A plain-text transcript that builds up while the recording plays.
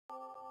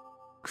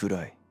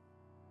暗い。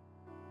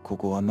こ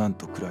こはなん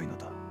と暗いの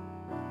だ。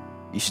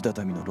石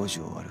畳の路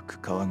地を歩く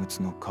革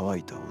靴の乾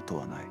いた音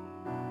はない。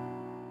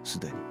す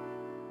でに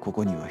こ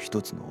こには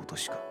一つの音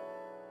しか。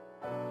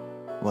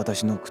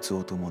私の靴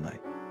音もな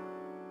い。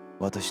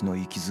私の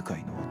息遣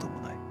いの音も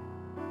ない。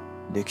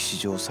歴史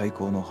上最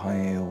高の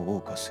繁栄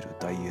を謳歌する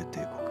大英帝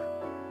国、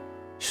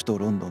首都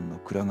ロンドンの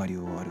暗がり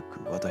を歩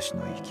く私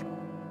の息も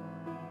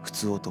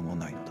靴音も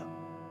ないのだ。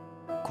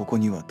ここ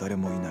には誰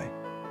もいない。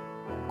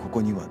こ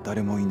こには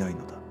誰もいない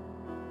のだ。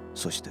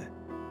そして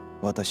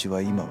私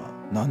は今は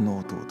何の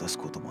音を出す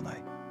こともな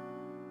い。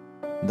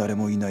誰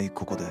もいない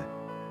ここで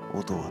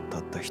音はた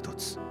った一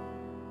つ。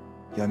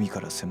闇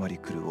から迫り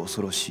来る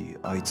恐ろしい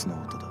あいつの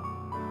音だ。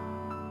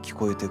聞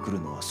こえてく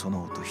るのはそ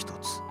の音一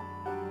つ。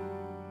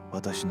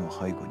私の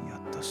背後にあ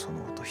ったそ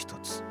の音一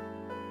つ。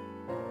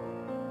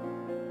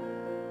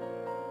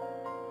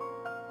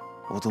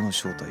音の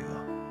正体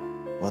は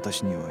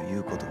私には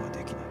言うことが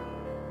できない。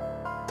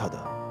た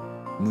だ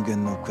無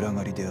限の暗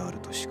がりである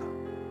としか。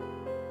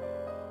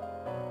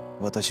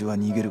私は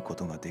逃げるこ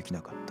とができ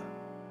なかった。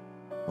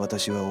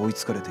私は追い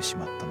つかれてし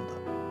まったのだ。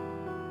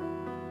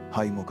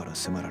背後から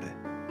迫られ、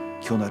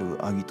巨な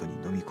るアギトに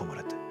飲み込ま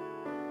れて。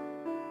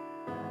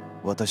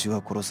私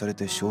は殺され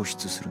て消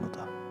失するの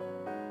だ。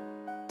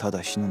た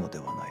だ死ぬので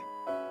はない。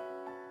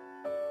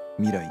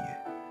未来へ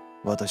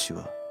私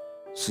は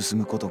進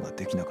むことが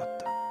できなかっ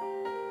た。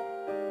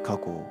過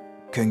去を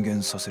顕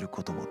現させる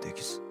こともで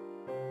きず、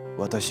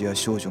私や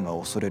少女が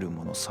恐れる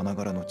ものさな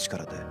がらの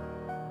力で、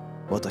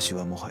私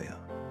はもはや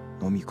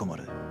飲み込ま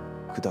れ、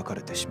砕か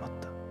れてしまっ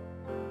た。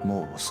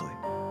もう遅い。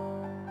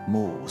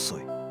もう遅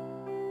い。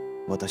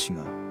私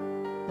が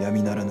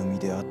闇ならぬ身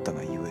であった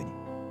がゆえに。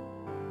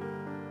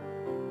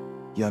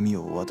闇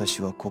を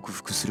私は克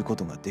服するこ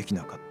とができ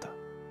なかった。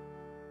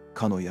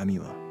かの闇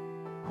は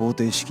方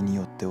程式に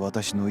よって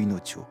私の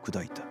命を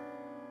砕いた。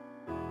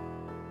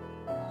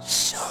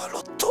シャーロ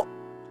ット、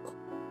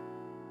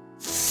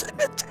せ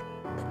めて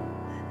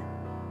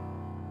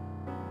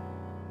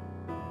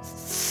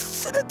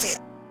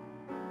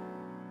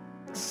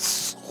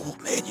聡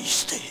明に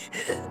して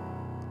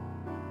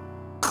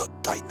合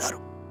体なる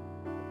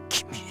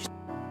君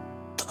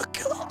だ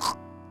けは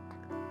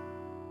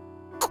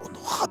この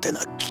果てな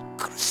き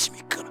苦し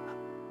みから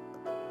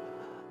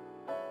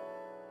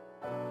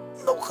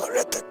逃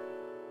れて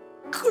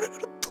くれる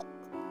と、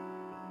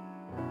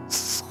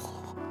そう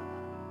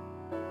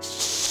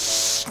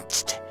信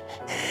じて。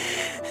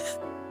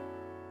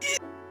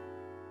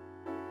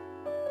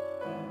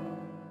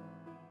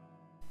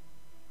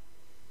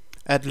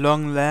At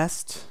long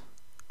last,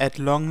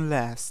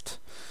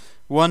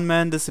 one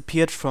man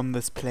disappeared from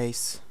this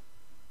place.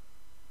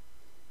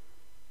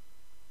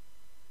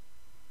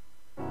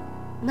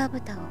 ま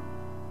ぶたを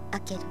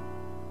開ける。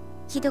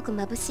ひどく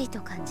眩しい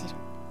と感じる。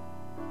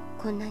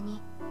こんなに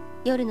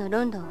夜の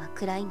ロンドンは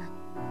暗いのに。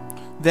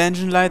The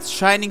engine lights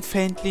shining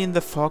faintly in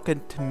the fog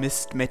and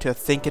mist made her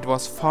think it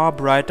was far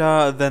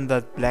brighter than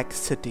that black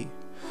city.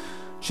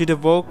 She'd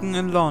awoken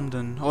in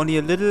London, only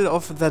a little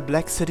of that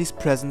black city's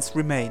presence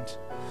remained.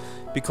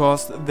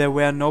 Because there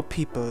were no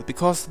people,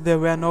 because there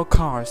were no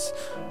cars,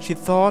 she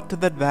thought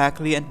that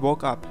vaguely and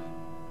woke up.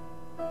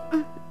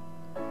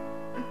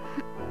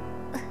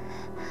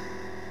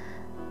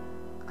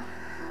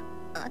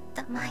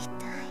 頭痛い。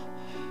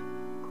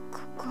こ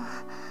こ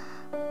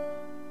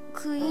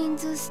クイーン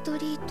ズスト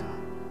リート。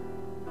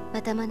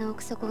頭の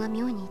奥底が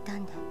妙に痛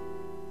んで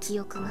記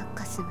憶が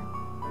かすむ。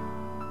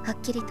は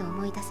っきりと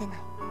思い出せない。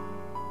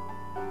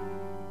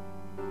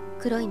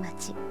黒い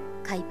街、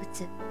怪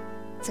物、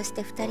そし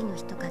て二人の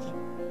人影。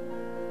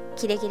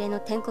キレキレの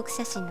天国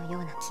写真のよ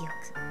うな記憶。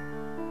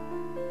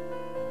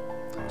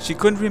She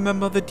couldn't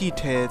remember the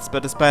details,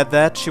 but despite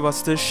that she was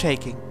still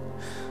shaking.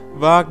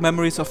 Vague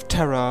memories of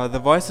terror, the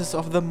voices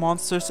of the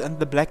monsters and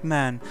the black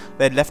man,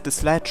 they had left a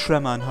slight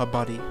tremor in her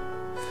body.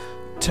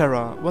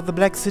 Terror, what the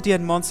black city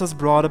and monsters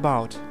brought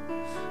about.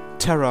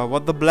 Terror,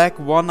 what the black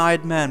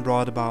one-eyed man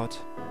brought about.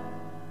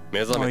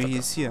 Oh,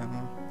 he's here.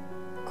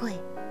 声、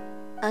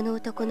あの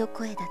男の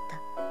声だっ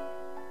た。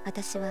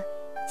私は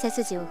背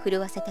筋を震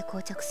わせて硬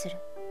直する。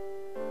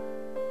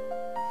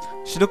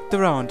She looked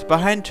around.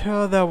 Behind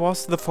her there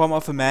was the form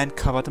of a man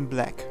covered in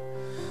black.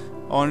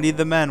 Only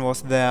the man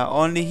was there,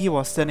 only he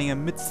was standing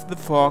amidst the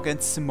fog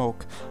and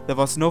smoke. There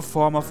was no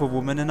form of a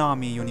woman in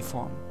army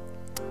uniform.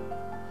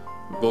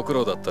 ご苦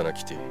労だったな、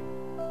キティ。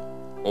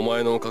お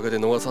前のおかげで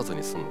逃さず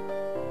に済んだ。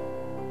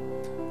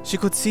She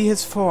could see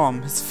his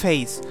form, his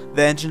face.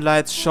 The engine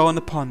lights shone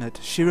upon it.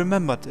 She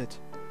remembered it.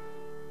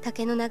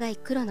 丈の長い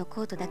黒の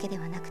コートだけで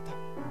はなくて、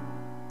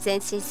全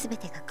身すべ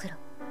てが黒。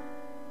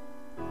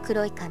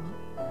黒い髪、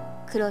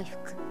黒い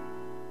服、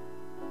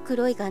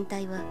黒い眼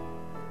帯は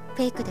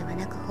フェイクでは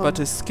なく本物。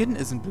But his skin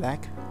isn't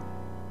black.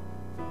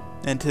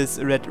 And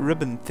his red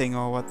ribbon thing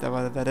or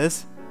whatever that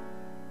is.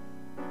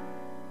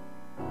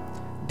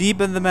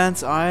 Deep in the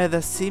man's eye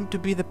there seemed to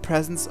be the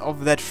presence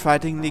of that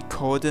frighteningly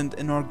cold and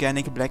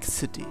inorganic black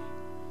city.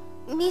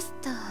 ミス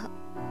ター・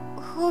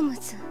ホーム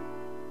ズ。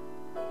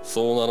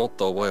そう名乗っ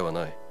た覚えは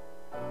ない。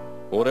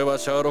俺は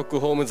シャーロック・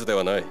ホームズで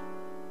はない。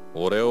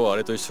俺をあ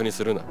れと一緒に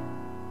するな。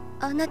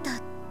あなた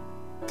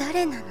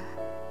誰なの？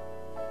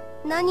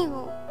何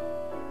を？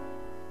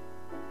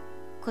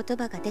言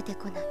葉が出て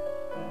こない。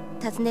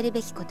尋ねる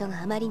べきこと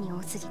があまりに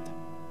多すぎて。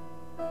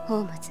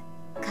ホームズ、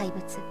怪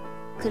物、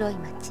黒い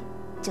町、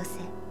女性、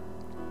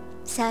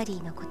シャーリ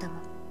ーのことも、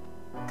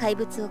怪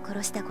物を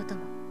殺したこと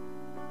も。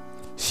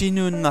She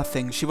knew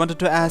nothing. She wanted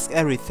to ask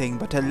everything,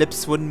 but her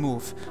lips wouldn't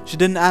move. She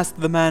didn't ask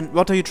the man,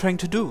 "What are you trying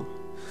to do?"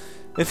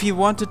 If he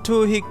wanted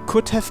to, he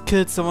could have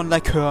killed someone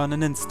like her in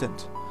an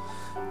instant.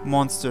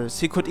 Monsters.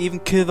 He could even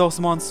kill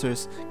those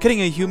monsters. Killing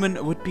a human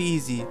would be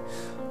easy.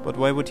 But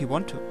why would he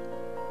want to?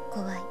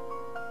 怖い。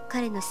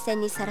彼の視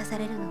線にさらさ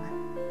れるのが。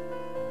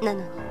な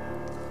のに、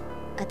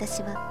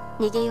私は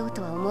逃げよう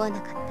とは思わな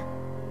かっ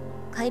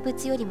た。怪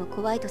物よりも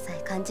怖いとさ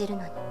え感じる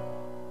のに。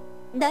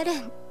誰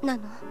な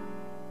の？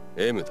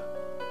 M だ。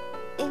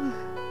M。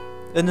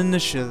 An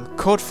initial,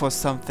 code for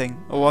something,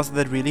 or was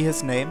that really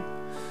his name?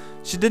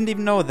 She didn't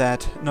even know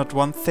that, not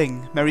one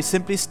thing. Mary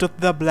simply stood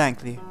there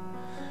blankly.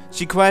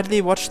 She quietly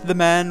watched the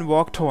man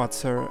walk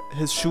towards her,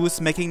 his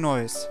shoes making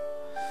noise.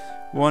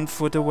 1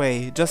 foot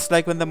away, just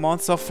like when the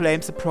monster of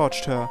flames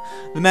approached her,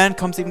 the man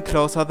comes even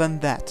closer than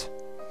that.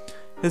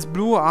 His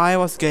blue eye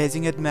was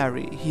gazing at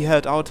Mary. He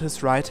held out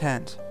his right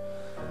hand.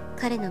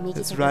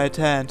 His right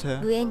hand,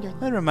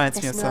 that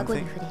reminds me of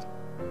something.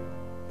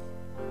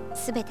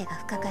 すべてが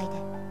不可解で、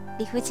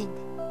理不尽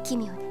で、奇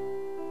妙で、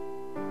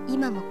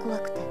今も怖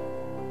くて、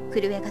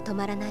震えが止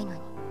まらないの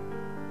に、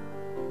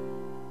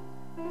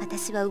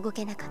私は動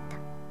けなかった。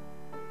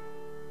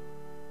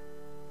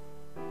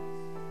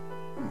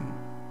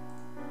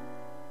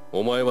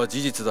お前は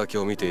事実だけ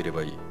を見ていれ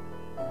ばいい。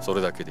そ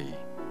れだけでいい。好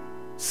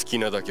き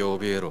なだけ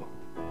怯えろ。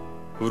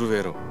震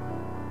えろ。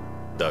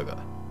だが、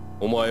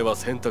お前は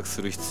選択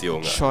する必要が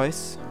ある。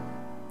Choice.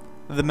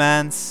 The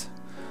man's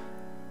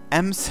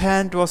M's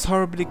hand was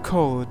horribly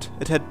cold.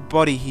 It had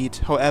body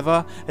heat,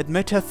 however, it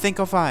made her think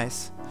of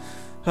ice.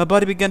 Her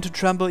body began to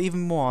tremble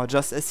even more,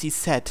 just as he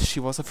said she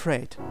was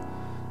afraid.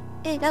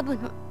 選ぶ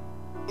の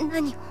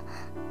何を？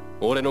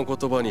俺の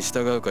言葉に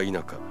従うか否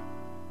か、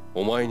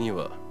お前に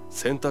は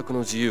選択の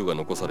自由が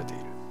残されてい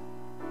る。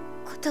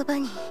言葉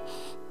に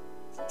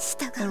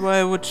従う。And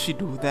why would she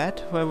do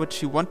that? Why would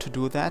she want to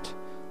do that?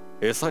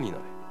 餌にな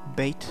れ。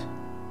Bait.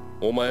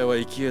 お前は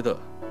生き餌だ。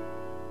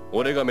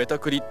俺がメタ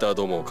クリッター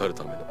どもを狩る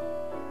ための。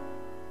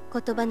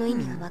言葉の意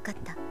味は分かっ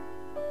た。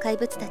怪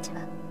物たち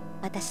は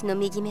私の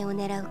右目を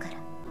狙うから。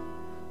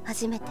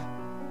初めて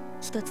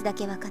一つだ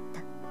け分かっ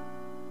た。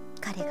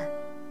彼が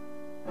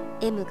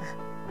M が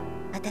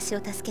私を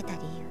助けた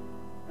理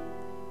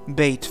由。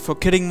Bait for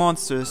killing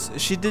monsters.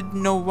 She didn't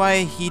know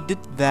why he did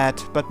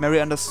that, but Mary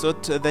understood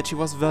that she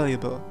was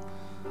valuable.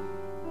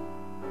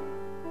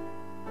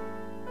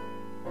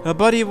 Her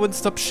body wouldn't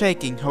stop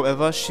shaking,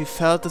 however, she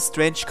felt a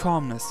strange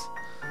calmness.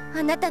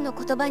 あなたの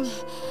言葉に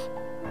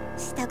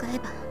従え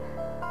ば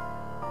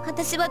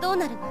私はどう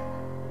なるの？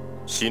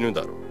死ぬ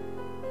だろう。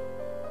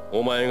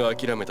お前が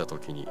諦めた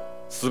時に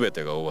全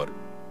てが終わる。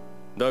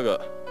だ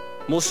が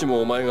もし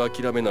もお前が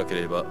諦めなけ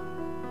れば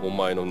お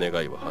前の願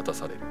いは果た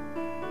される。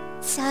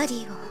シャー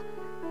リーを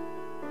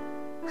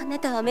あな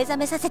たは目覚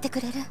めさせて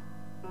くれる？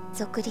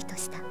ぞっくりと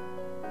した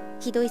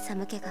ひどい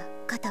寒気が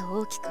肩を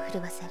大きく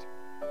震わせる。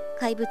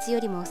怪物よ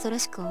りも恐ろ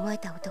しく思え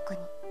た男に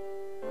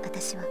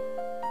私は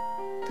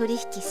取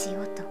引し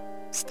ようと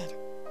してる。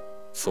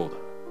そうだ。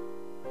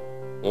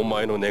お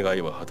前の願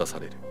いは果たさ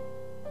れる。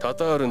タ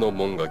タールの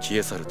門が消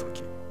え去ると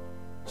き、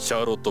シ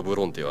ャーロット・ブ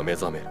ロンテは目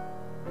覚める。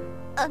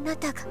あな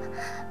たが？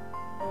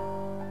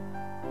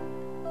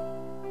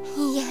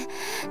いいえ、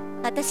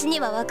私に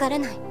はわから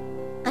ない。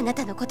あな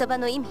たの言葉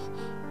の意味。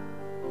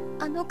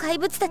あの怪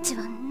物たち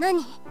は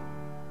何？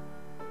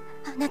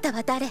あなた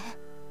は誰？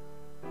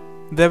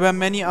 There were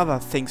many other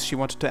things she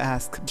wanted to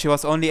ask. She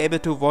was only able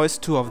to voice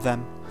 2 of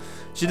them.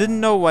 She didn't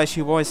know why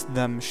she voiced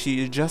them.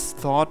 She just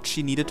thought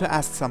she needed to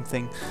ask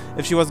something.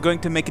 If she was going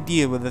to make a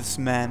deal with this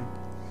man.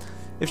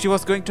 If she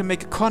was going to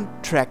make a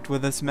contract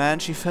with this man,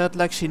 she felt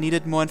like she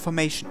needed more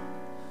information.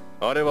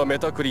 あれはメ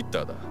タクリッ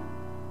ターだ。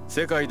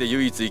世界で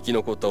唯一生き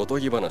残ったおと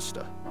ぎ話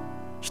だ。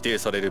否定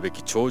されるべ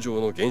き超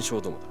常の現象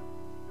どもだ。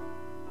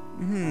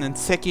And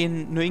Seki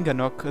and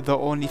Nuinganok, the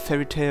only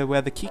fairy tale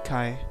were the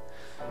Kikai.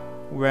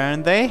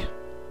 Weren't they?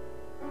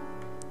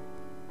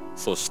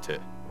 そして、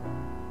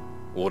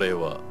俺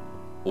は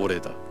俺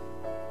だ。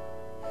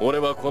俺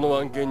はこの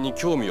案件に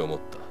興味を持っ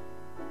た。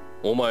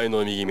お前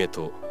の右目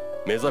と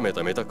目覚め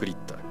たメタクリッ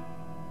ターに。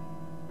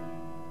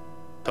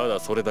ただ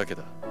それだけ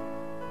だ。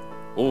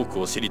多く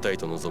を知りたい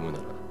と望むな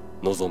ら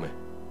望め。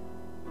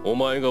お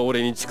前が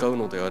俺に誓う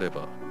のであれ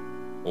ば、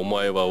お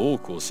前は多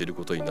くを知る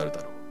ことになる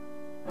だろ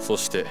う。そ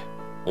して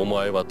お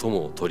前は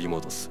友を取り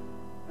戻す。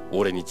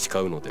俺に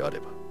誓うのであれ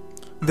ば。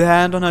The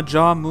hand on her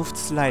jaw moved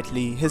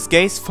slightly. His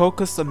gaze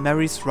focused on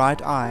Mary's right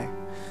eye.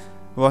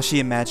 Was she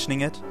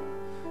imagining it?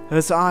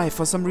 His eye,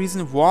 for some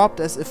reason,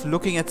 warped as if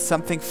looking at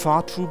something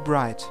far too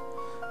bright.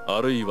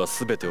 あるいは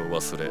全てを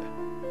忘れ、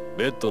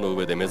ベッドの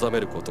上で目覚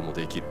めることも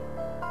できる。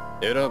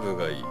選ぶ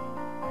がいい。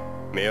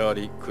メア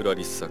リ・クラ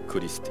リッサ・ク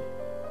リスティ。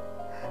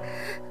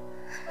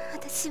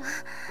私は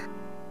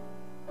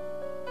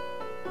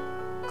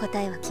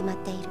答えは決まっ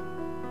ている。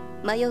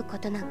迷うこ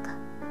となんか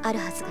ある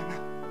はずがない。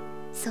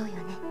そうよ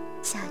ね、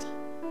シャーリー。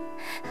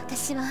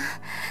私は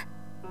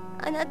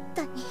あな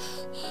たに。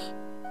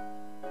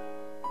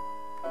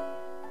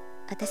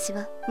私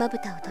はまぶ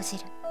たを閉じ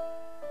る。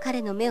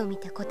彼の目を見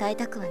て答え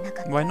たくはな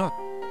かった。 Why not?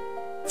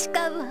 誓う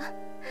わ。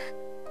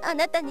あ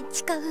なたに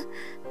誓う。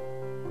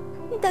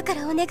だか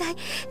らお願い、シャー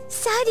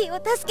リーを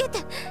助けて。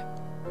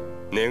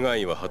願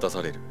いは果た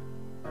される。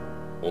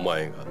お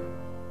前が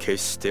決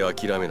して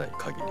諦めない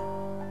限り。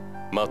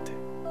待て、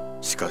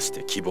しかし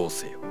て希望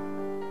せよ。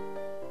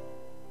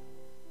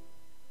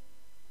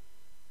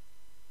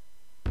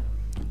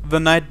The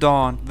night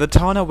dawned, the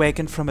town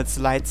awakened from its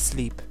light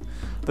sleep.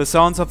 The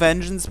sounds of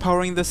engines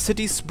powering the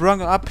city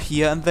sprung up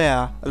here and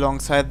there,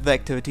 alongside the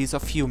activities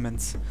of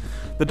humans.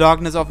 The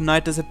darkness of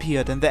night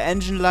disappeared, and the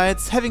engine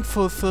lights, having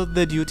fulfilled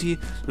their duty,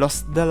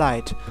 lost their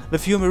light. The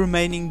few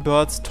remaining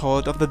birds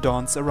told of the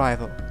dawn's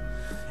arrival.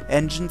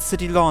 Engine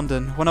City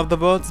London, one of the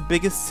world's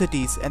biggest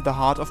cities and the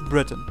heart of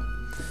Britain.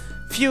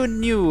 Few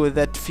knew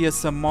that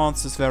fearsome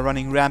monsters were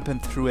running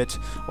rampant through it,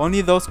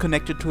 only those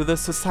connected to the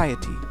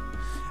society.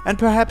 And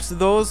perhaps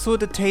those who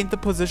had attained the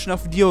position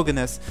of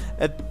Diogenes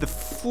at the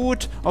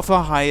foot of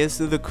her highest,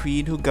 the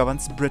queen who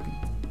governs Britain.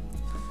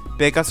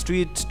 Baker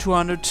Street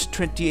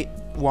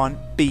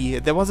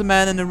 221B. There was a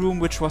man in a room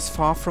which was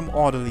far from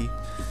orderly.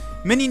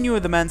 Many knew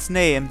the man's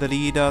name, the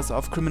leaders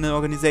of criminal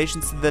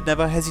organizations that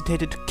never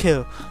hesitated to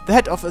kill, the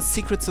head of a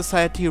secret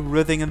society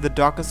writhing in the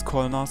darkest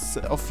corners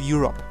of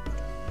Europe.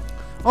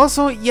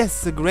 Also,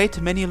 yes, a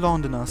great many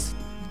Londoners.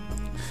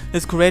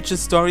 His courageous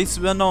stories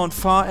were known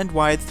far and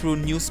wide through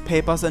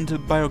newspapers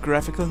and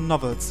biographical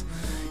novels.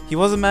 He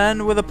was a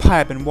man with a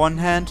pipe in one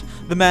hand,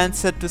 the man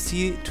said to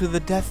see to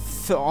the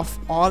depth of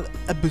all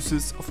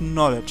abysses of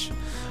knowledge.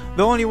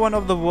 The only one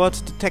of the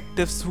world's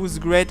detectives whose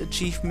great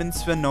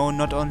achievements were known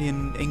not only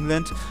in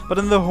England, but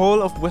in the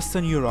whole of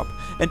Western Europe,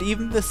 and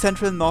even the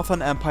central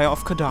northern empire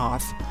of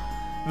Kadarth.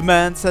 The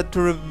man said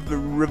to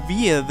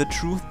reveal the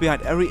truth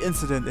behind every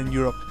incident in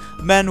Europe.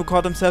 The man who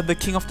called himself the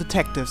king of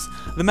detectives.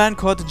 The man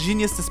called a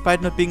genius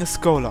despite not being a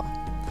scholar.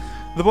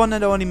 The one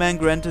and only man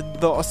granted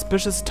the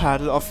auspicious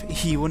title of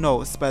He Who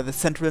Knows by the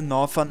Central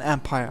Northern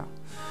Empire.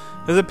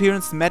 His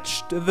appearance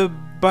matched the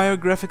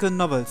biographical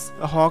novels,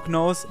 A Hawk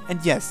Knows,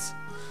 and yes.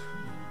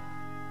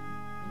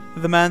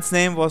 The man's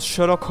name was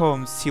Sherlock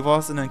Holmes. He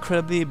was an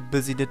incredibly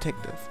busy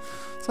detective.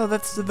 So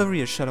that's the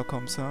real Sherlock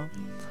Holmes, huh?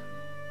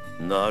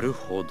 なる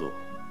ほど。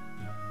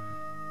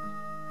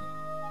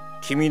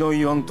君の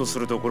言わんとす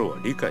るところは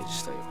理解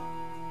したよ。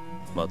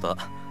また、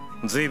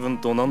随分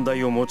と難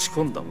題を持ち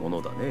込んだも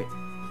のだね。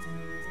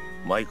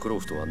マイクロ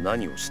フトは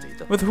何をしてい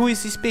た？ With who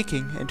is he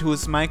speaking? And who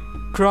is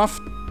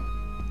Mycroft?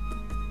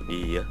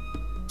 いいや、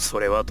そ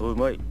れはとう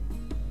まい。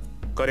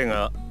彼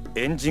が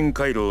エンジン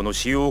回廊の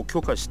使用を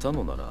許可した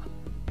のなら、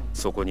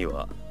そこに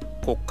は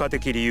国家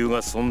的理由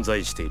が存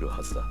在している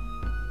はずだ。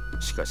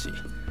しかし、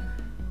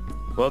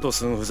ワト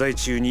ソン不在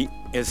中に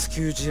S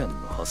級事案の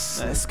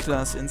発生。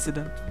S-Class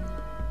incident.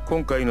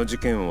 今回の事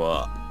件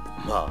は、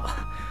ま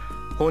あ、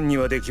本に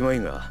はできまい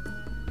が、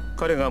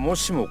彼がも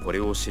しもこれ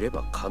を知れ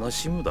ば悲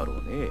しむだろう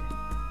ね。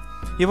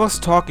He was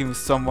talking with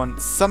someone,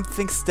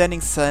 something standing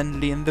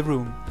silently in the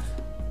room.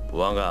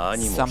 我が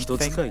兄も人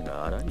使い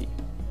が荒い。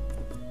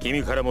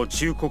君からも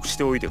忠告し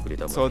ておいてくれ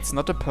たまえ。So it's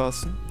not a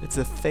person, it's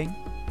a thing.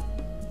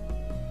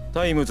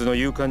 タイムズの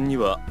勇敢に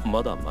は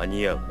まだ間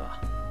に合う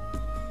な。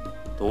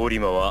通り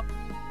魔は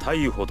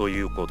逮捕と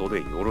いうこと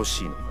でよろ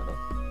しいのかな。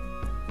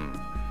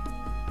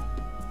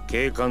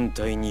警官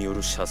隊によ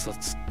る射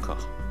殺か。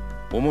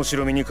面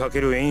白みに欠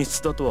ける演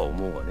出だとは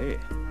思うがね。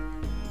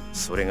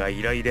それが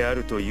依頼であ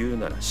るという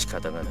なら仕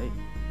方がない。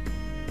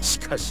し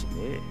かし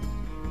ね。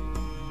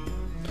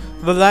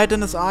The light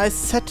in his eyes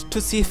set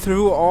to see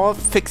through, all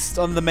fixed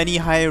on the many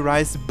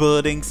high-rise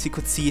buildings he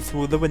could see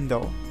through the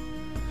window.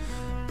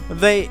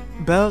 They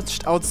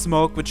belched out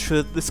smoke which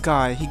filled the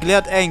sky. He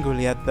glared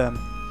angrily at them.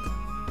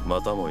 ま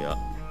たもや、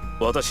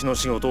私の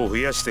仕事を増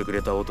やしてく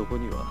れた男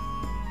には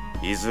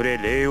いずれ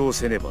礼を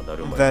せねばな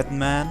るまい。That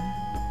man?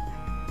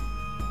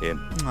 M.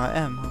 I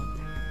am, huh?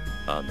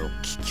 あの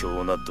卑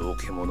怯な道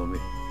化者め。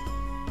It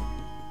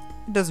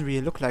doesn't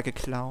really look like a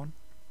clown.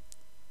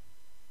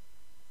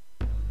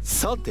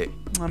 さて、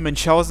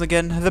 Munchausen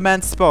again. The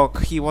man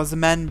spoke. He was a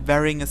man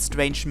wearing a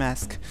strange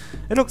mask.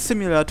 It looked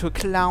similar to a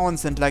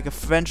clown's and like a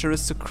French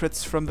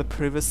aristocrat's from the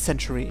previous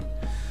century.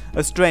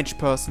 A strange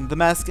person. The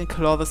mask and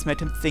clothes made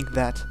him think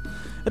that.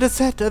 It is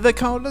said that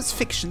countless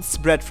fictions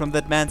spread from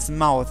that man's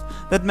mouth,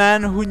 that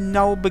man who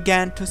now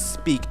began to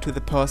speak to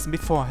the person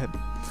before him.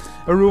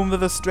 A room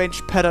with a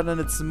strange pattern in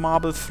its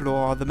marble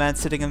floor, the man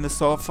sitting on the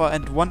sofa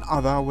and one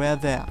other were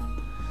there.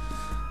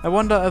 I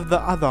wonder if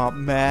the other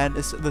man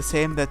is the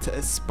same that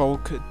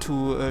spoke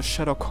to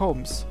Sherlock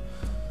Holmes.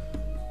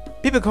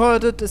 People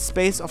called it a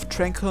space of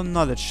tranquil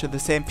knowledge, the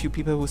same few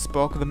people who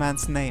spoke the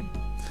man's name.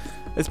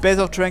 a space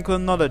of tranquil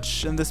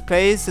knowledge. In this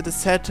place, it is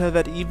said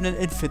that even an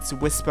infant's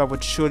whisper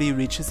would surely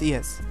reach his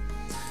ears.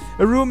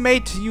 A room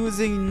made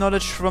using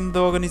knowledge from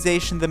the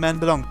organization the man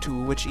belonged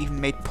to, which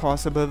even made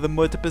possible the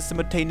multiple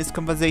simultaneous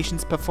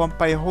conversations performed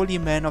by a holy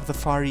man of the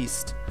Far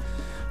East.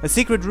 A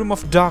secret room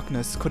of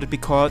darkness, could it be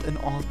called an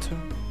altar?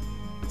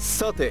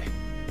 さて、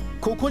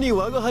ここに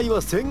我が輩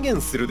は宣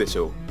言するでし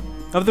ょ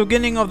う。 Of the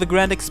beginning of the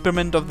grand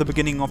experiment, of the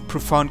beginning of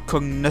profound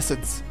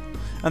cognizance,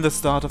 and the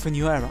start of a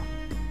new era.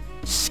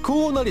 思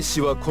考なり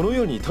しはこの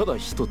世にただ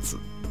一つ。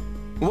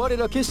我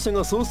ら結社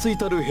が総帥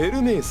たるヘ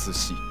ルメウス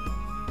氏、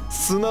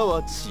すな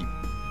わち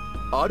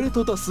アル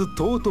トタス・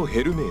トート・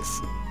ヘルメウ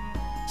ス。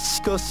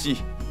しかし、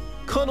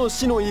かの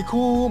死の意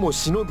向をも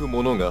しのぐ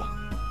者が。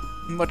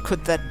What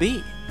could that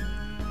be?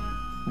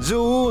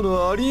 女王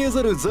のありえ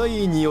ざる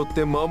在位によっ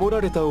て守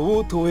られた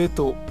王都へ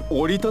と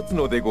降り立つ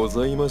のでご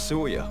ざいまし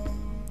ょうや。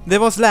There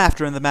was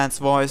laughter in the man's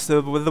voice,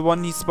 though the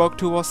one he spoke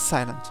to was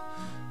silent.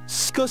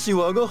 しかし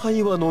我が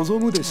輩は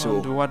望むでしょう。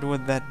 And what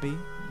would that be?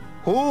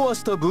 飽和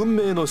した文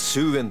明の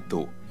終焉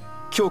と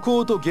虚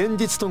構と現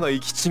実とが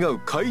行き違う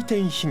回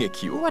転悲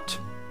劇を。 What?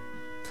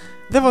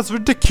 There was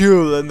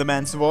ridicule in the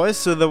man's voice,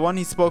 so the one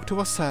he spoke to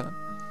was silent.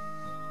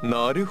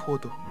 なるほ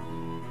ど。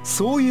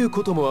そういう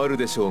こともある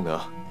でしょう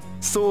が、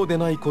そうで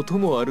ないこと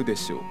もあるで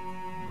しょう。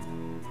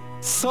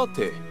さ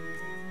て、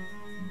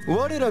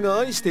我らが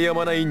愛してや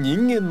まない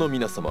人間の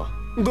皆様、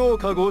どう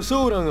かご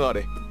承覧あ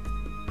れ。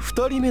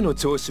二人目の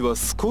調子は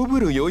すこ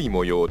ぶる良い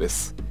模様で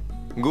す。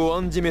ご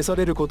案じ召さ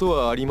れること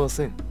はありま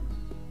せん。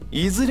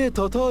いずれ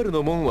タタール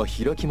の門は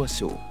開きま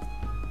しょう。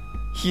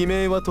悲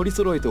鳴は取り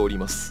揃えており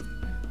ます。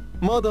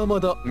まだま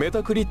だメ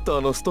タクリッタ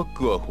ーのストッ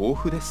クは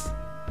豊富です。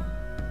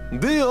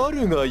であ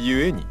るが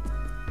ゆえに。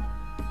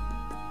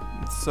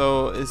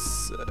So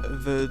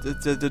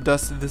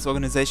does this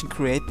organization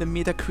create the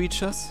meta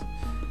creatures?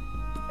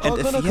 And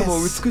if 儚くも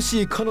yes, 美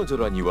しい彼女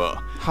らに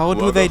は how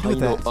do 我 they が do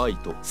輩 that? の愛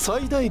と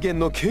最大限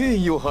の敬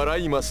意を払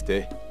いまし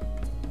て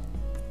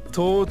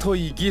尊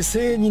い犠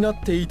牲にな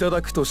っていた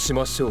だくとし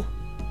ましょう。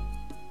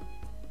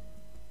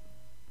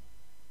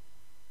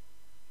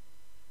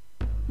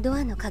ド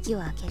アの鍵を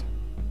開ける。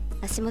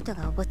足元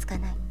がおぼつか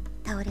ない。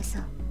倒れそ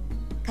う。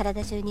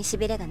体中にし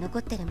びれが残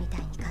ってるみた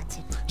いに感じ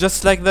る。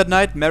 Just like that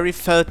night, Mary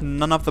felt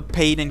none of the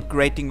pain and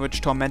grating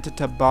which tormented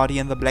her body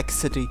in the Black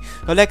City.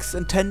 Her legs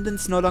and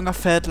tendons no longer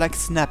felt like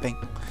snapping.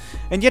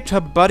 And yet her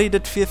body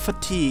did feel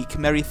fatigue.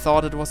 Mary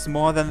thought it was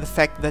more than the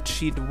fact that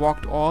she'd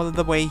walked all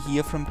the way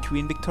here from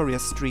Queen Victoria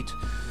Street.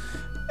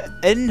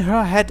 In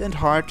her head and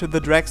heart,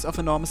 the dregs of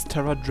enormous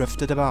terror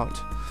drifted about.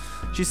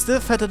 She still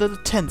felt a little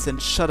tense and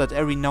shuddered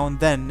every now and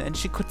then, and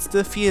she could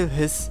still feel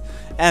his,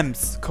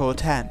 M's,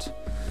 cold hand.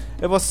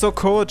 It was so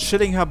cold,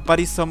 chilling her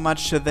body so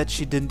much that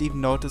she didn't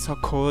even notice how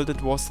cold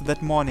it was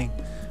that morning.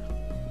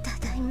 た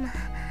だいま。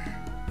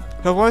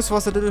 Her voice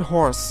was a little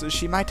hoarse.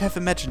 She might have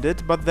imagined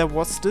it, but there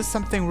was still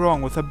something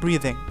wrong with her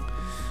breathing.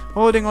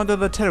 Holding onto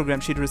the telegram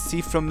she'd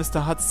received from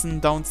Mrs.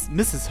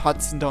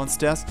 Hudson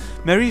downstairs,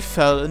 Mary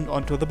fell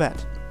onto the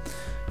bed.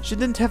 She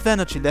didn't have the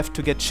energy left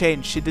to get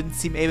changed. She didn't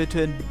seem able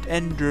to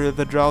endure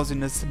the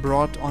drowsiness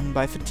brought on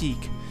by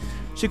fatigue.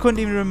 She couldn't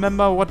even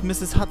remember what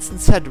Mrs. Hudson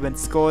said when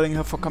scolding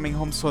her for coming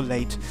home so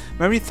late.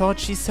 Mary thought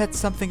she said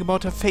something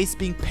about her face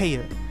being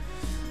pale.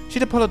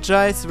 She'd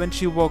apologize when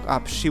she woke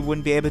up. She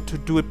wouldn't be able to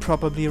do it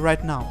properly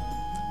right now.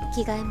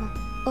 着替えも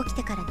起き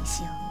てからに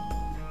しよ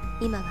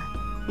う。今は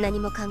何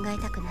も考え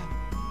たくない。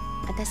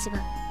私は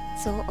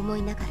そう思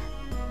いながら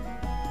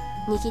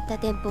握った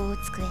電報を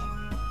机へ。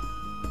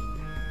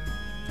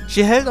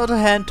She held out her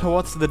hand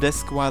towards the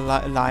desk while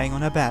lying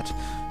on her bed.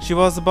 She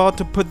was about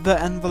to put the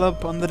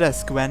envelope on the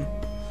desk when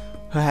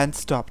her hand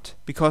stopped,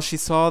 because she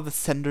saw the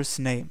sender's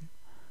name.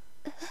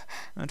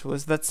 And who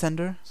is that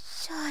sender?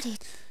 シャーリー。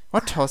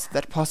 What? How is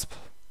that possible?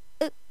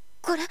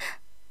 これ。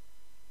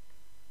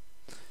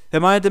 Her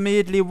mind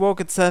immediately woke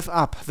itself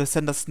up. The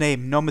sender's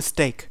name, no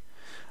mistake.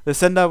 The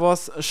sender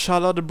was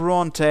Charlotte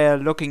Bronte.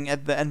 Looking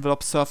at the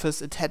envelope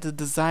surface, it had a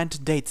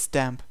designed date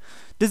stamp.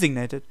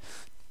 Designated.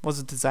 Was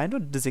it designed or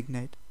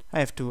designated? I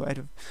have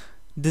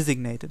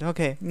designated.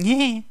 Okay.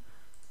 The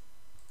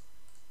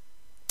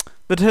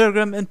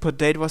telegram input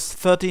date was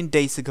 13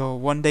 days ago,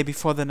 one day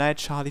before the night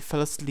Charlie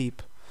fell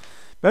asleep.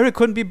 Mary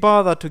couldn't be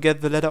bothered to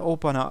get the letter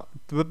opener.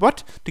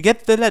 What? To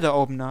get the letter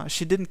opener.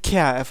 She didn't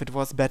care if it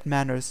was bad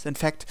manners. In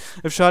fact,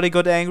 if Charlie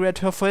got angry at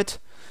her for it,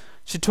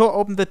 she tore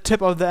open the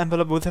tip of the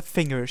envelope with her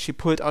finger. She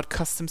pulled out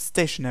custom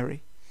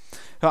stationery.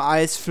 Her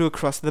eyes flew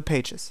across the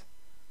pages.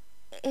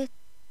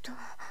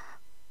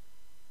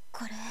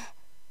 これ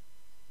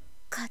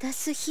カダ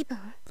ス碑文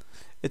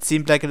It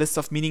seemed like a list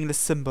of meaningless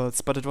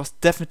symbols, but it was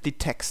definitely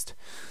text.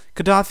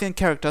 Cardathian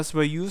characters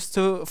were used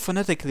to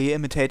phonetically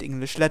imitate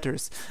English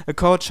letters, a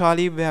code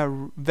Charlie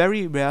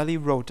very rarely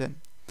wrote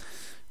in.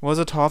 Was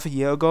it half a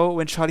year ago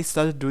when Charlie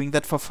started doing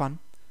that for fun?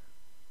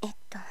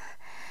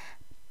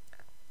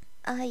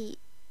 愛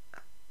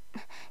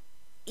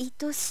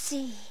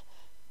しい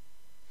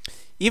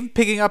Even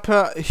picking up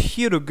her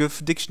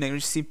hieroglyph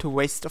dictionary seemed a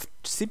waste of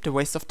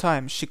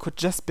time. She could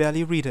just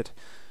barely read it.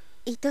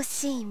 愛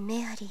しい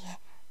メアリーへ。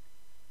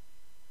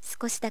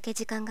少しだけ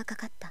時間がか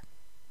かった。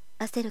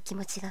焦る気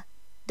持ちが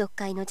読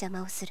解の邪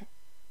魔をする。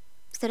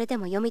それで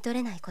も読み取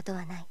れないこと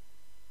はない。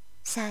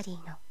シャーリ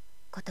ーの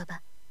言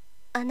葉。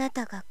あな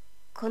たが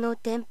この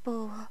電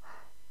報を。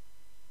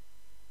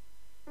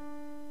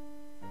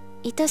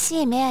愛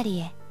しいメア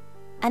リーへ。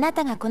あな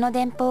たがこの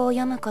電報を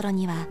読む頃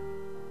には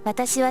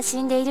私は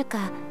死んでいる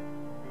か、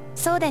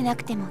そうでな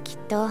くてもきっ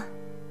と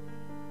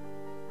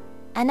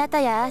あな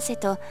たやアーシェ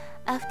と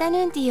アフタヌ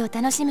ーンティーを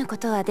楽しむこ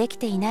とはでき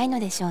ていないの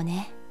でしょう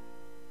ね。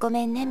ご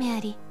めんねメア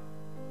リ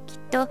ー。きっ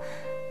と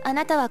あ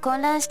なたは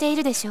混乱してい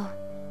るでしょう。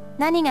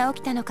何が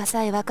起きたのか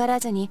さえ分から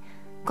ずに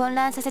混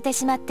乱させて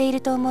しまってい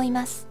ると思い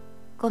ます。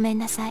ごめん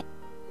なさい。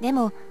で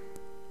も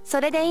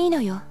それでいい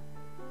のよ。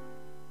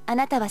あ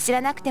なたは知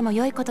らなくても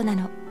良いことな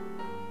の。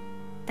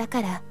だ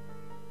から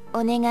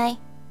お願い。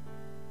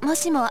も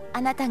しも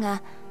あなた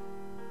が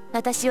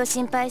私を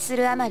心配す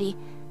るあまり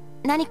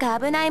何か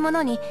危ないも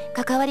のに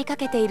関わりか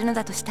けているの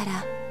だとしたら、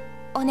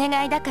お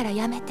願いだから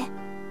やめて。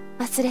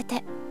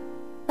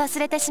忘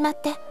れてしま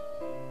って。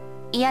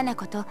嫌な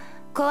こと、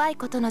怖い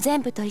ことの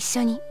全部と一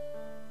緒に。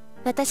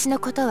私の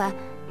ことは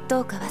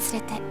どうか忘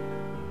れて。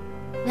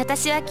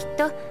私はきっ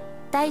と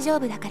大丈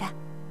夫だから。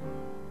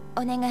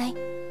お願い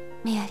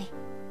メアリー。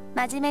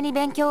真面目に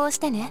勉強をし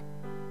てね。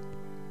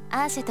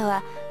アーシェと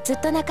はず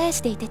っと仲良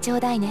しでいてちょう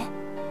だいね。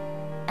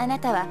あな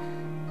たは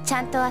ち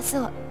ゃんと明日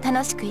を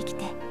楽しく生き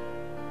て。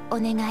お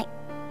願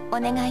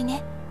い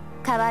ね。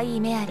かわいい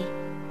メアリー。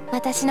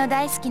私の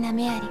大好きな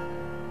メアリー。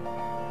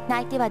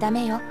泣いてはダ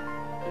メよ。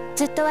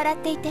ずっと笑っ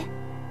ていて。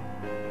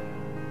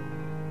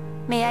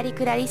メアリ・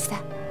クラリッ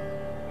サ。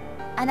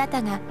あな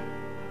たが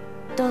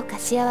どうか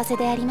幸せ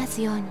でありま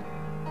すように。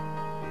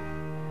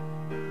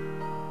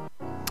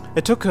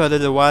It took her a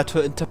little while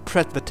to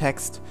interpret the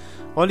text.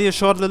 Only a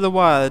short little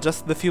while,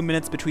 just the few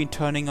minutes between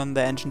turning on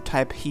the engine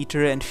type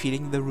heater and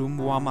feeling the room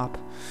warm up.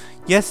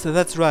 Yes,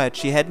 that's right,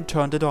 she hadn't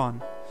turned it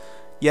on.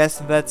 Yes,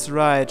 that's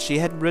right, she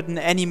hadn't written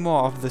any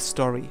more of this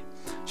story.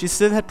 She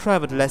still had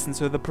private lessons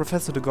with the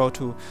professor to go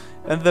to,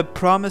 and the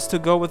promise to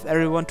go with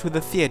everyone to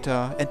the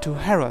theater and to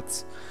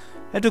Harrod's,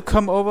 and to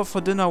come over for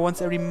dinner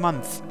once every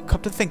month.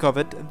 Come to think of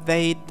it,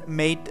 they'd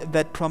made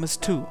that promise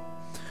too.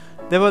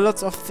 There were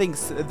lots of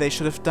things they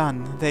should have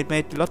done. They'd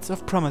made lots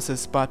of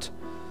promises, but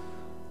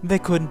they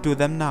couldn't do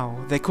them now.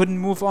 They couldn't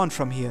move on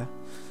from here.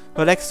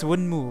 Her legs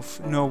wouldn't move,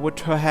 nor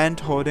would her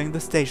hand holding the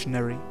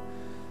stationery.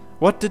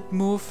 What did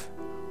move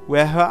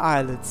were her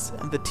eyelids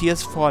and the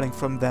tears falling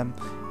from them,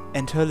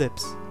 and her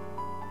lips.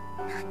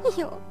 何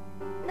よ。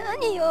何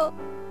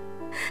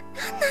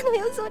なの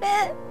よそれ。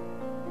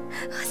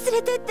忘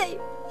れてって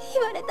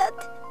言われたっ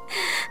て。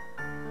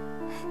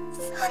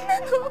そんな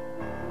の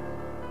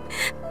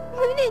無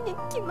理に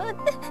決まっ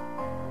て。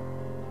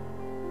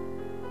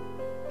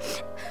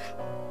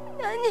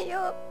何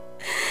よ。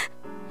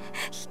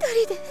一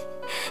人でい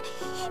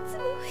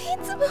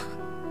つも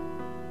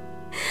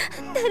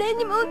誰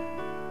にも黙っ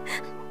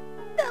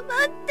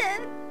て。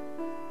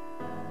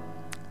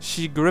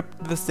She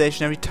gripped the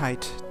stationery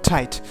tight.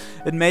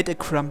 It made a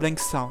crumbling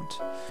sound.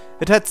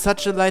 It had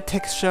such a light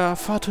texture,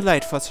 far too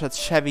light for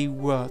such heavy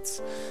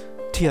words.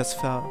 Tears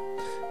fell.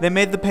 They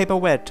made the paper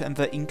wet and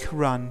the ink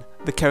run.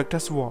 The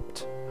characters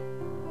warped.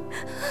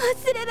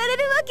 忘れられ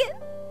るわけな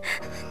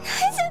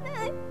いじゃな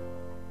い。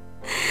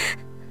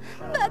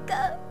バ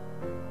カ。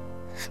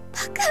シ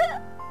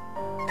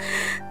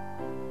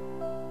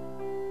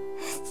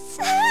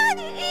ャー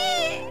リ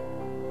ー。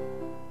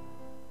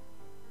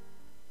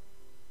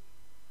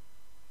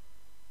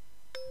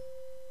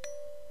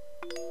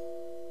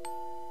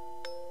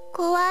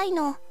怖い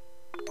の。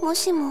も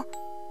しも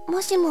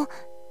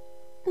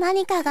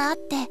何かがあっ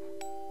て、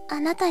あ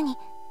なたに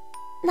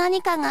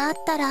何かがあっ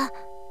たら、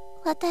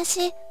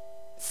私。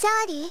シャ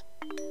ーリー、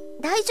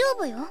大丈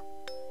夫よ。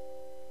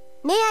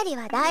メアリ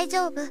は大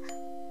丈夫。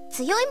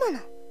強いもの。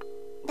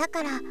だ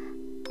からね、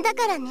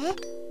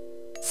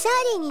シャ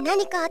ーリーに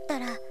何かあった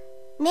ら、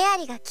メア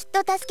リがきっ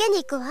と助け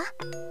に行くわ。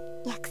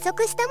約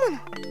束したもの。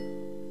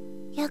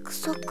約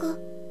束？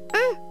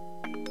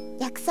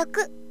約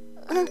束。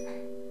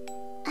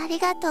あり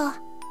がとう、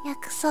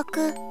約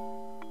束。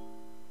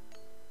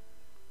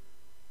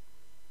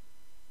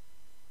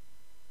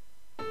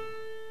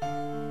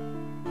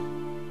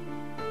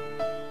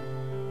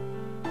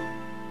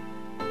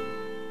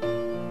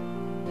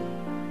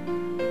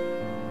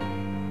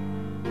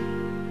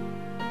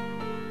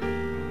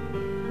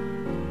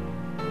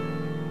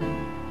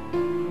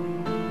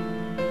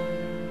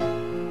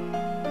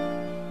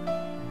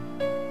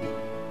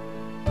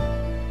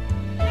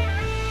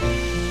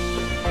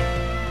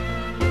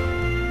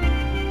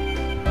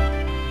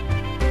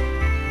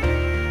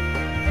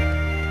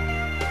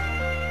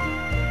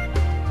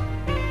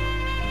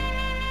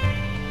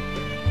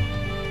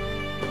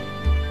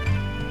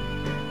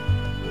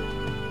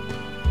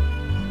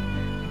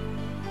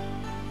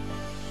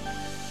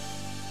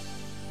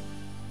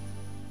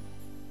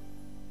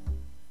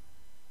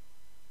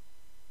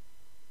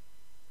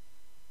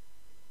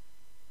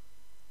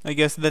I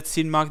guess that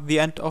scene marked the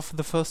end of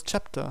the first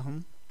chapter.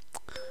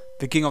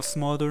 the king of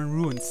Smoldering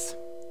Ruins.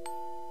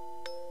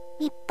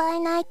 いっぱ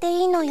い泣いて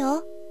いいの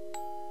よ。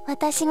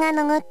私が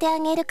拭ってあ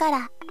げるから。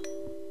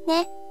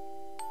ね、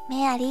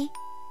メアリ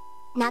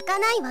ー。泣か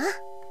ないわ。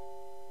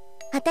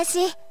私、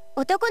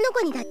男の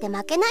子にだって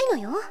負けないの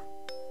よ。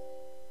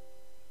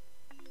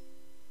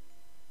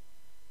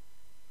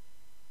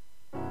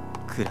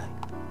暗い。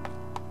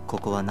こ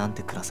こはなん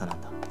て暗さなん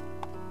だ。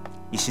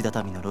石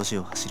畳の路地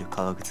を走る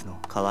革靴の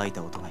乾い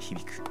た音が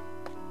響く。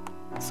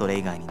それ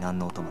以外に何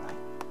の音もない。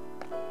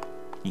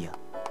いや、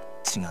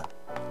違う。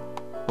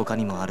他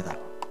にもあるだろ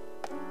う。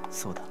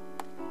そうだ。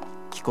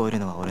聞こえる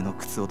のは俺の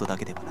靴音だ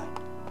けではない。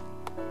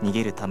逃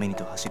げるために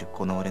と走る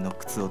この俺の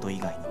靴音以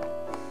外にも、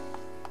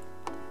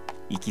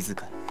息遣い、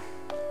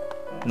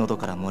喉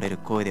から漏れる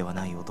声では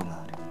ない音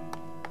がある。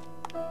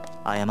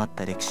誤っ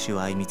た歴史を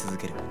歩み続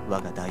ける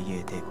我が大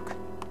英帝国、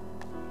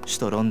首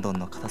都ロンドン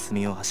の片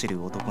隅を走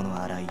る男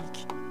の荒い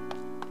息、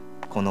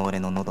この俺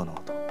の喉の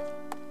音。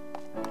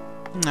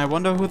I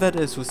wonder who that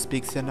is who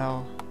speaks here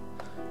now.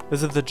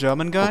 Is it the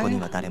German こ guy? こ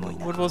には誰もい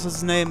ない。 What was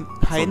his name? そんな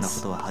こ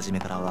Heinz? とは初め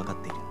から分かっ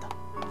ているんだ。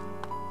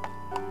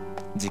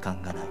時間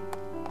がない。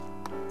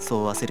そ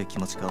う焦る気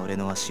持ちが俺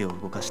の足を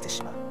動かして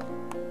しまう。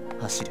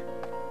走る、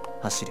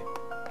走る。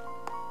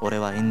俺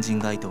はエンジン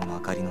街灯の明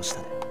かりの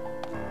下で、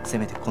せ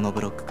めてこの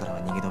ブロックから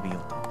は逃げ延びよ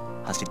うと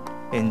走る。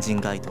エンジ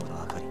ン街灯の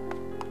明かり、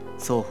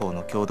双方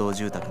の共同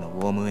住宅のウ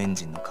ォームエン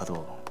ジンの稼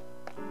働音、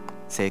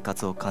生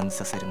活を感じ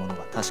させるもの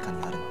は確か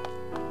にあるの。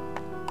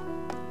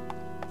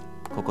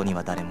ここに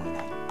は誰もい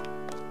ない。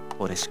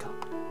俺しか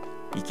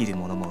生きる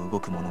者も動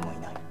く者もい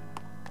ない。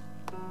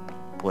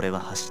俺は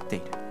走ってい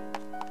る。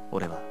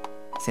俺は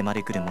迫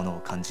り来るものを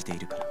感じてい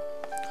るから。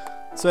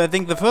 So I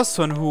think the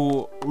first one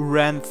who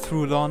ran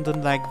through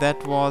London like that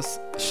was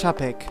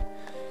Shapek.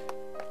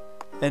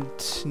 And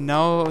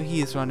now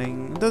he is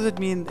running. Does it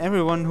mean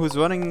everyone who is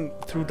running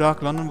through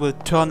Dark London will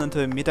turn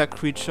into a meta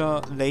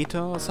creature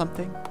later or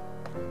something?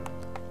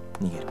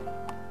 逃げろ。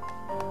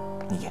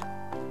逃げろ。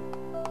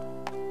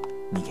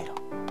逃げろ。逃げろ。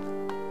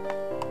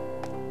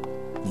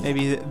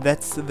 Maybe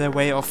that's their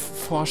way of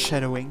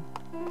foreshadowing.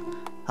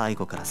 背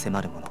後から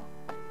迫るもの。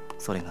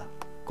それが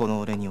この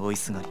俺に追い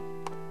すがり、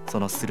そ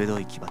の鋭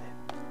い牙で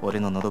俺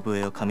の喉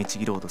笛を噛みち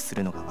ぎろうとす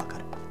るのがわか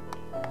る。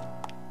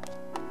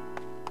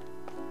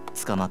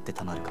捕まって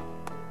たまるか。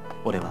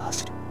俺は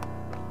走る。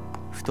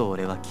ふと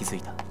俺は気づ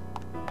いた。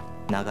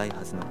長い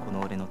はずのこ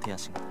の俺の手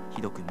足が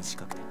ひどく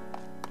短くて、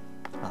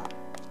あ、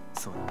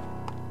そうだ。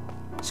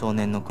少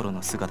年の頃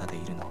の姿で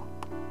いるのを。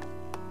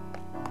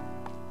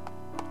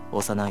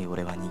幼い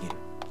俺は逃げる。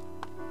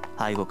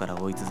背後から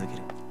追い続け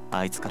る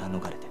あいつから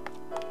逃れて。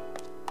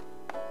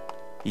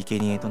生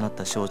贄となっ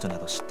た少女な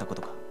ど知ったこ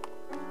とか。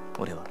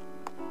俺は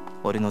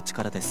俺の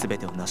力で全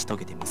てを成し遂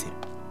げてみせる。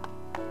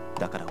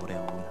だから俺を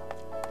追うな。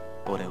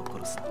俺を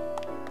殺すな。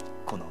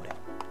この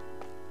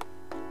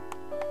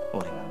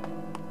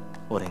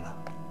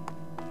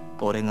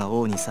俺が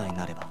王にさえ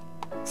なれば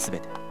全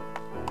て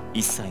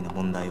一切の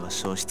問題は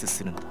消失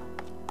するのだ。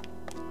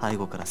背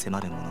後から迫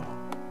る者も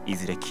い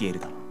ずれ消える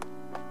だろう。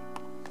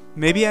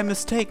 Maybe I'm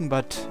mistaken,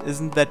 but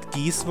isn't that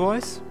Guy's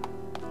voice?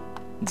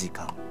 時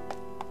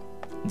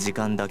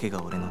間だけ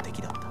が俺の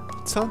敵だった。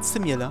 Sounds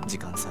similar. 時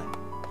間さえ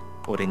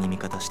俺に味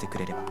方してく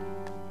れれば、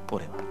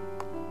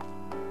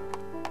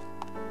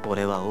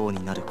俺は王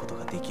になること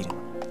ができるの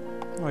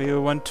だ。 Oh, you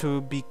want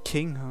to be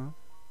king, huh?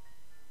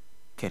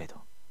 けれ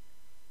ど、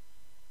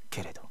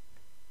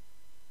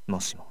も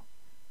しも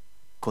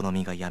この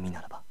身が闇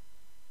ならば。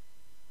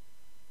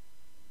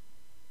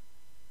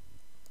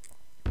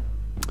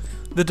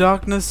 The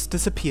darkness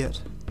disappeared.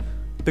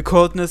 The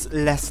coldness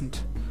lessened.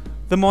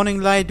 The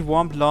morning light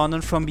warmed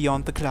London from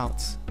beyond the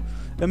clouds.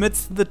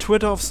 Amidst the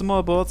twitter of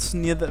small birds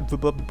near the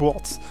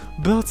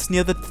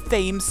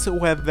Thames,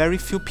 where very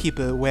few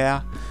people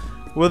were,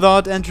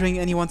 without entering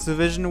anyone's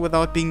vision,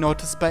 without being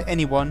noticed by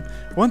anyone,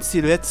 one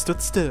silhouette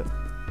stood still.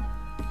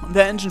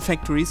 The engine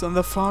factories on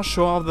the far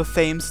shore of the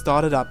Thames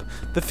started up.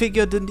 The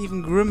figure didn't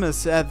even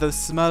grimace at the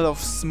smell of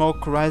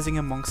smoke rising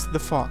amongst the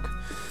fog.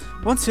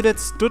 One silhouette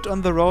stood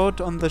on the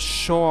road on the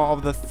shore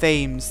of the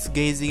Thames,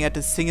 gazing at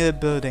a single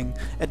building,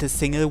 at a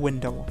single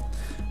window.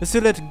 The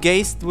silhouette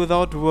gazed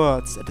without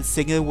words at a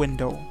single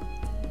window.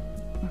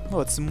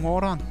 Oh, it's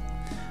Moran.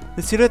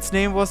 The silhouette's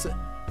name was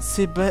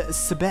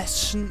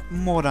Sebastian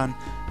Moran,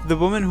 the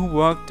woman who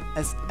worked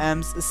as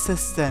M's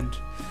assistant.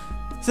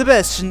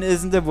 Sebastian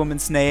isn't a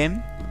woman's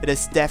name. It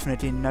is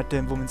definitely not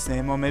a woman's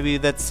name, or maybe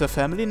that's her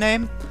family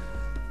name.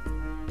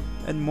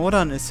 And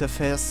Moran is her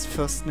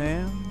first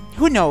name.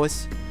 Who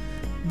knows?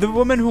 The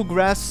woman who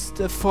grasped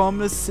a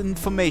formless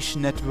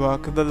information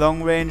network, the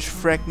long-range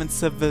fragment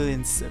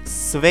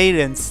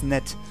surveillance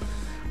net.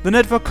 The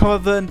network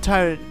covered the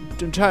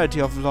entirety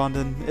of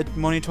London. It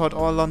monitored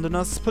all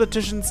Londoners,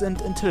 politicians,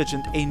 and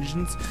intelligent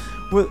agents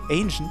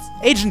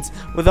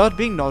without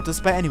being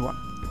noticed by anyone.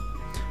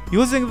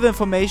 Using the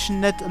information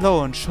net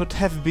alone should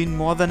have been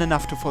more than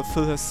enough to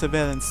fulfill her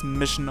surveillance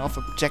mission of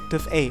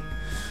Objective A.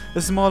 A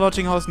small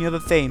lodging house near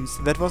the Thames.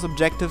 That was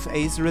Objective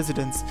A's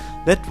residence.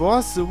 That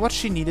was what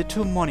she needed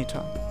to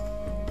monitor.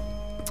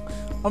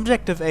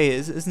 Objective A,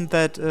 isn't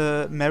that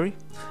Mary?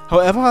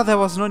 However, there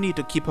was no need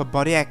to keep her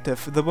body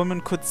active. The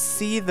woman could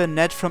see the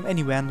net from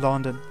anywhere in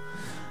London.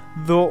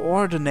 The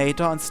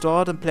ordinator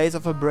installed in place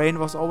of her brain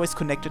was always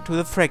connected to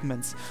the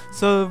fragments,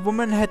 so the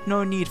woman had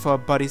no need for her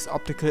body's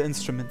optical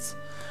instruments.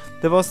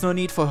 There was no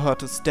need for her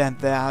to stand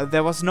there.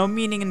 There was no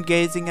meaning in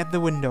gazing at the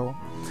window.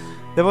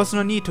 There was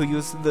no need to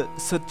use the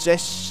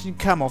suggestion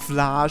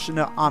camouflage in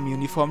her army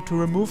uniform to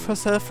remove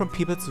herself from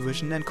people's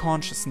vision and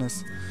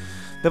consciousness.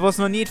 There was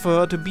no need for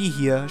her to be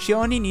here. She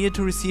only needed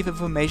to receive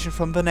information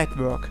from the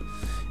network.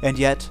 And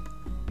yet...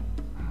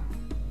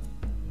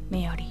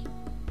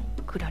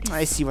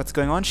 I see what's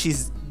going on.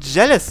 She's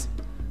jealous.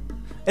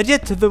 And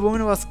yet the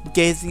woman was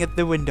gazing at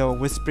the window,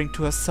 whispering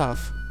to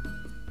herself.